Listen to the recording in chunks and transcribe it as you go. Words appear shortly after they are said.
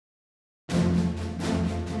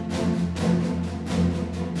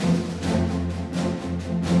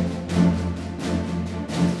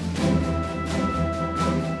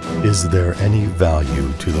Is there any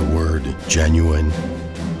value to the word genuine?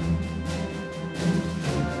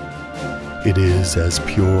 It is as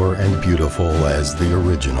pure and beautiful as the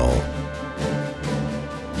original,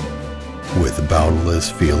 with boundless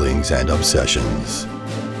feelings and obsessions.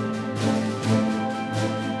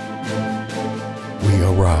 We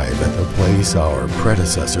arrive at the place our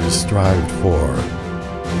predecessors strived for.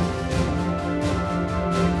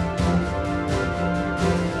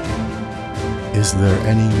 Is there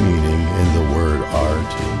any meaning in the word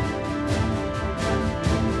art?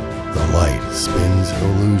 The light spins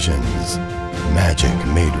illusions, magic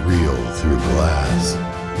made real through glass.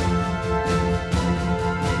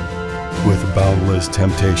 With boundless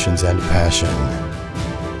temptations and passion,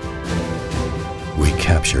 we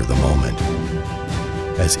capture the moment,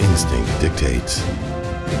 as instinct dictates.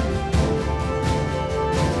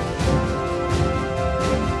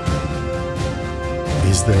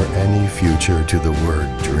 Is there any future to the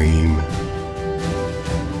word dream?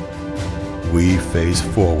 We face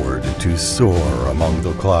forward to soar among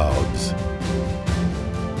the clouds.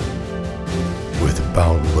 With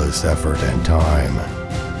boundless effort and time,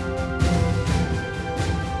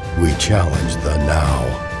 we challenge the now,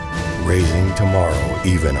 raising tomorrow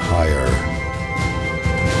even higher.